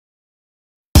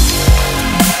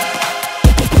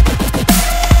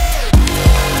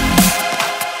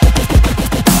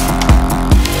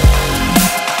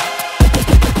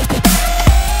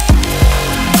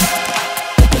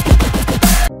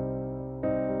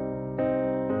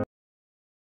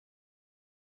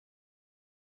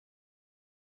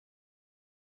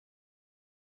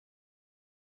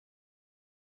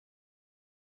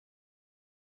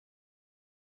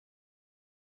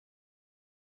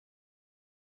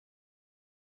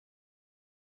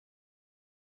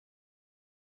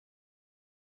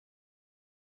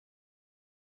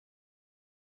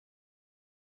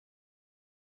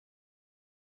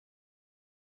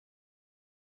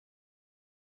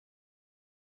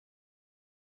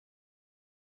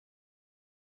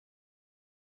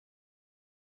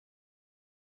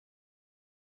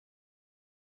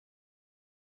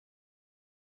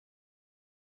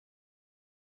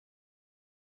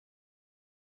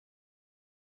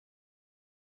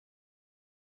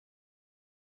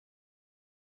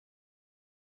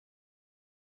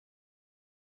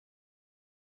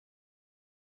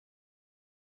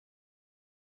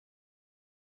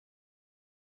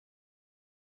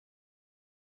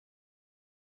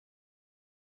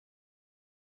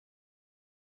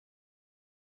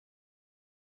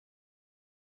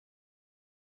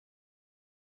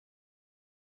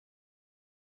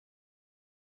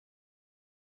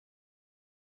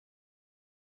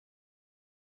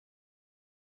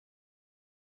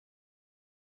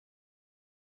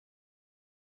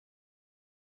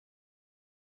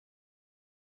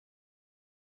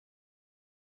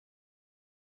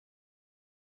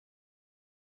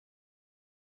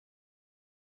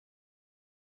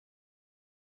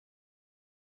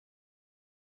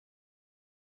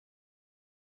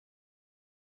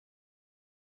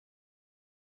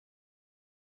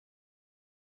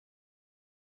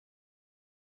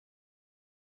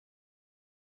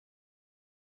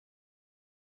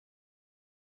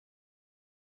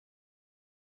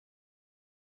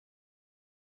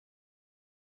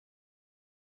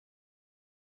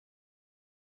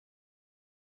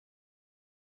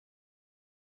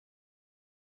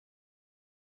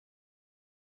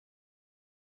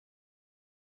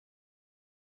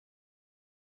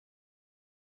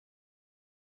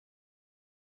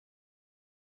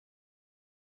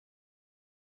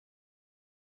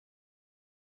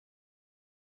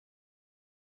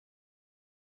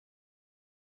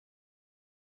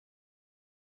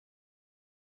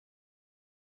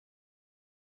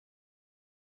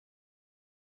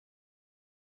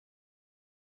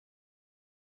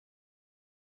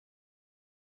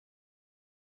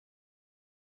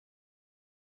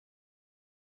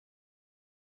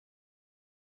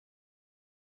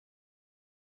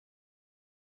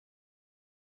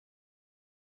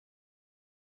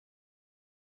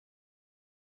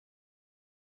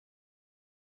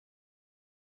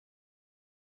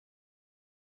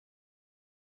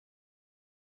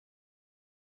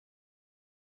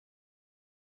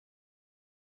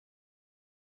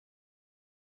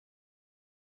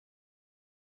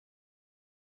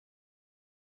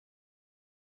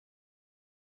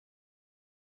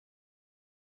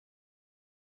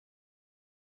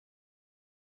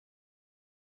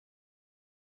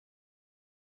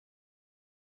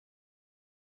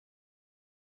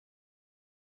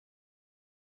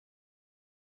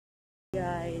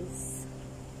Guys,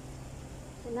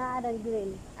 sinaadan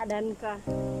green, adan ka.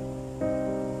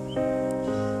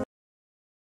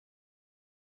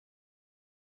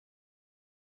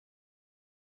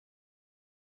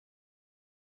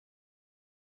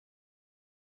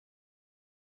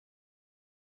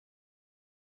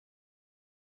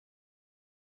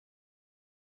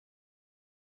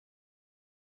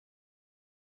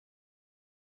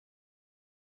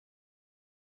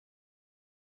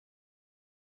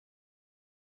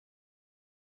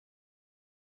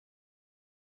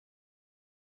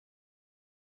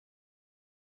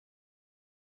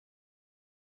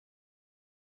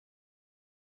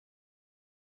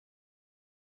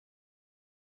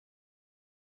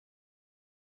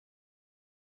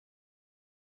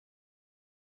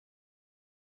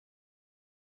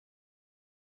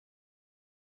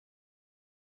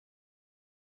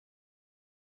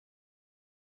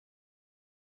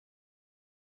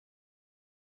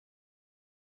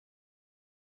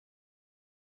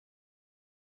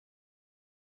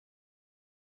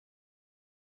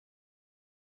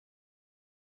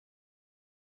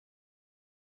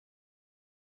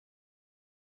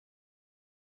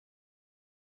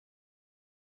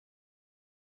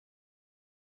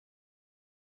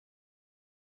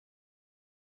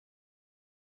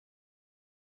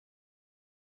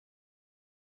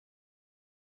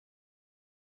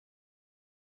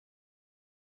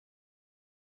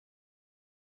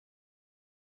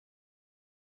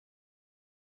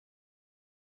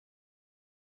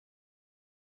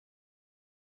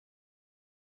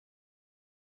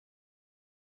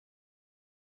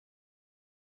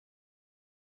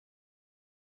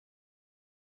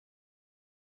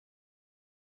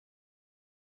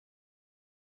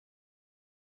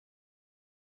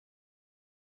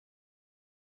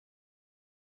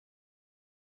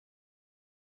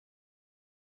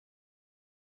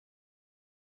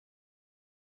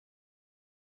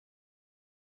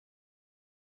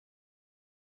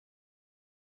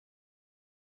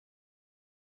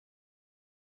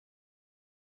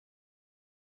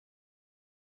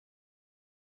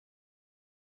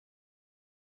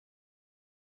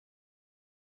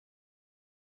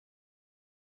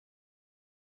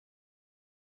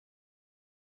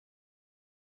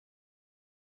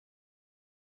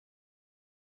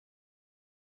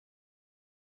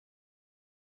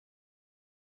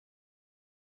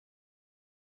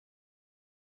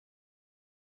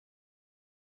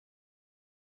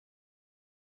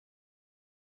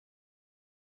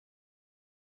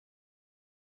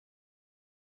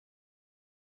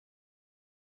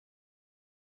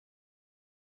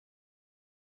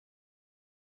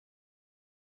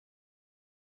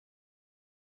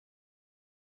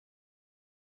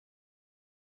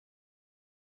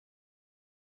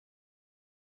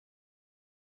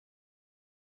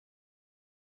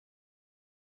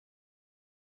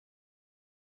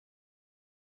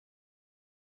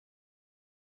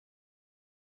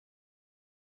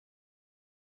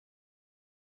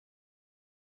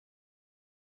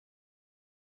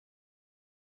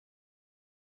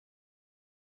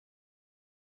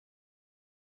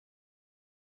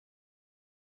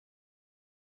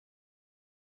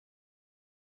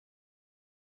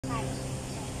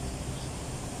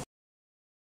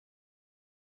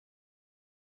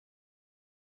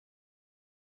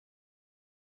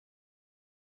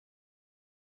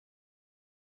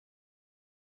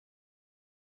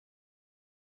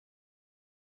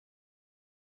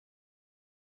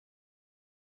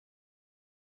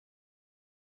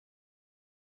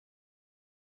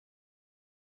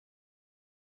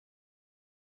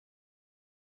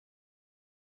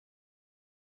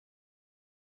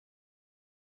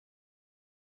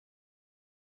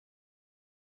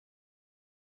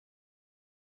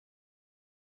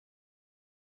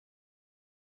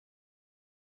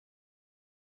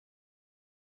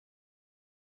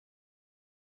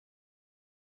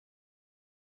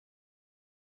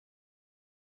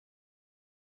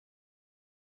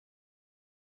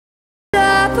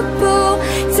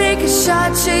 Take a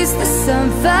shot, chase the sun,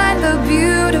 find the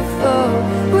beautiful.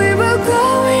 We will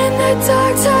glow in the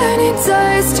dark, turning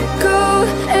dust to gold,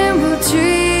 and we'll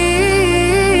dream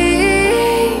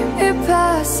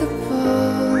impossible,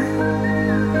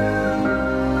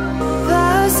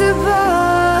 possible.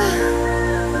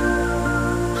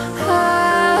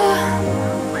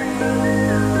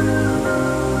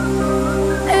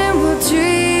 And we'll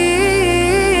dream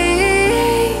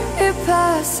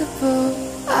impossible.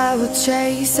 I will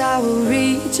chase, I will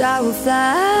reach, I will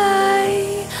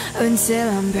fly until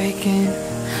I'm breaking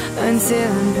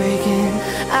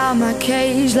out my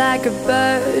cage like a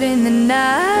bird in the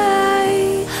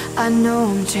night. I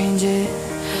know I'm changing,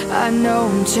 I know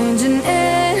I'm changing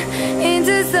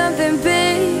into something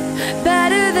big,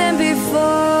 better than before.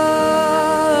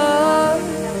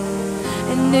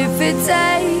 And if it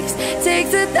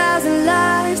takes 1,000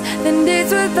 lives, then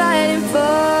it's worth fighting for.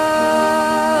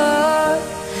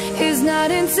 It's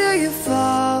not until you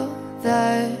fall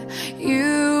that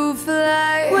you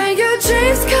fly. When your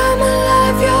dreams come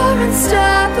alive, you're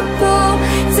unstoppable.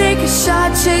 Take a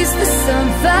shot, chase the sun,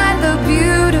 find the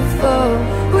beautiful.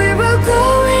 We will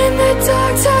glow in the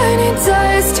dark, turning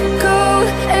dust to gold.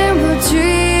 And we'll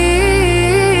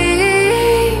dream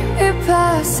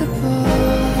impossible.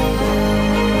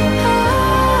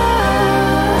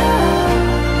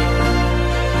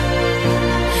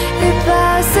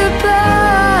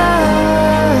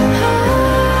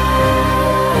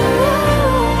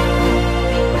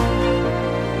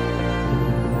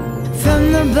 From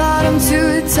the bottom to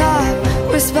the top,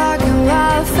 we're sparking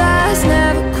wild fast.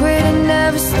 Never quit and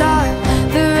never stop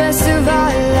the rest of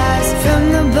our lives. From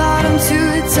the bottom to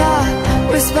the top,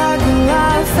 we're sparking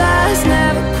wild fast.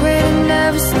 Never quit and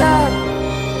never stop.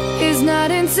 It's not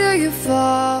until you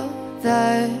fall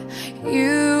that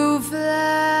you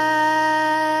fly.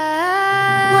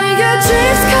 When your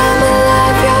dreams come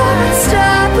alive, you're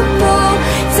unstoppable.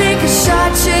 Take a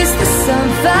shot, chase the sun,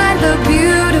 find the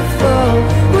beautiful.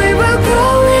 We will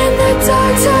grow in the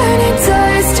dark, turning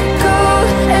dust to gold.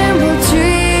 And we'll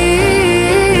dream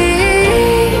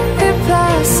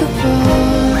impossible.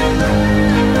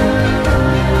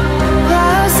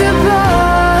 Possible.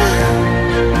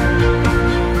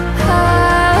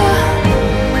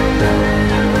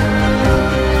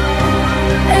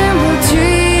 And we'll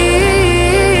dream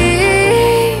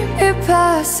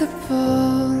impossible.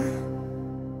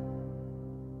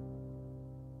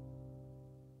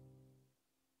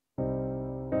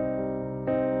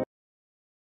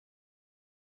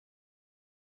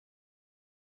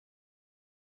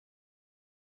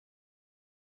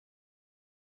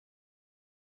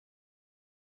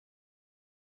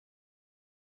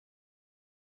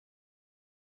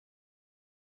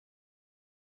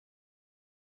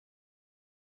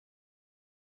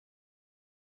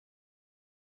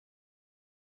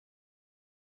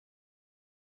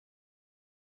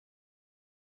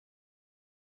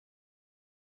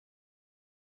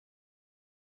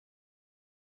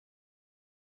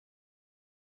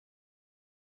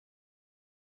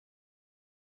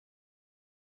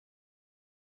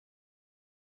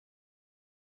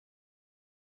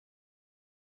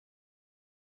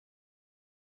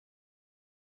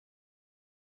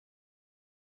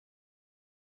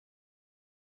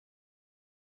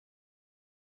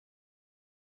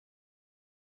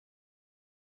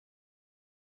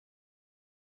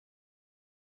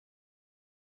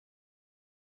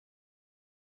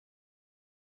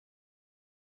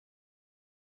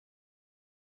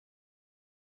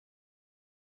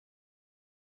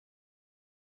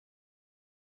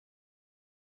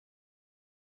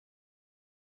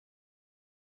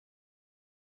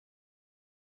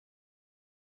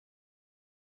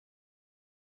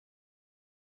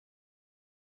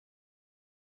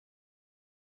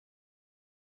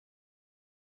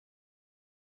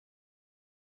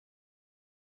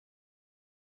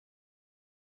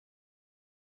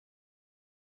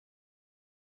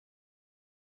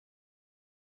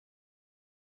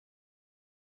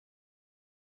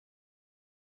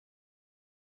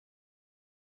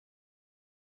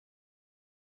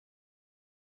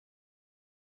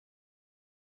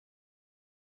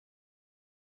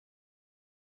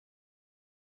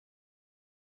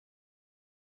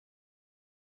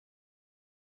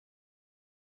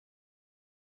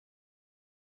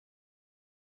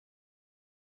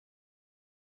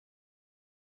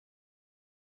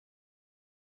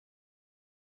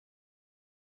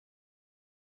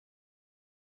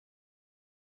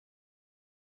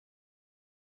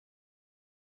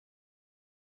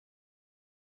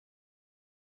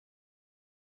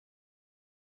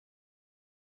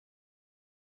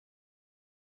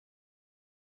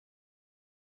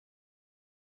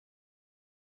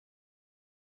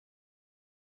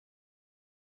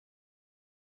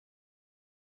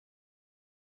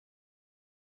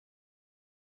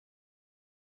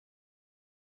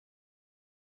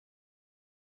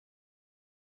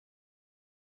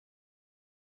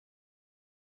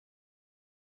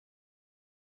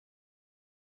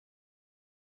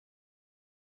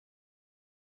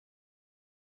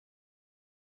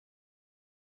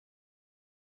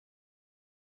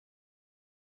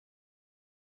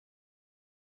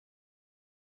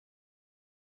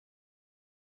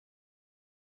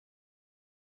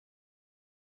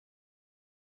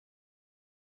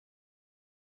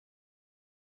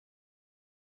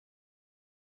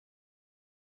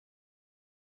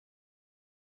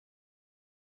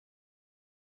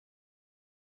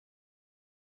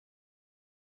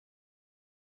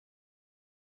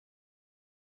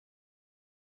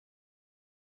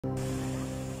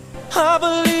 I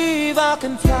believe I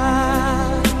can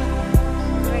fly.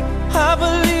 I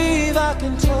believe I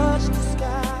can touch the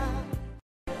sky.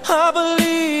 I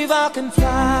believe I can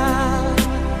fly.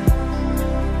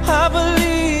 I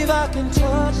believe I can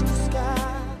touch the sky.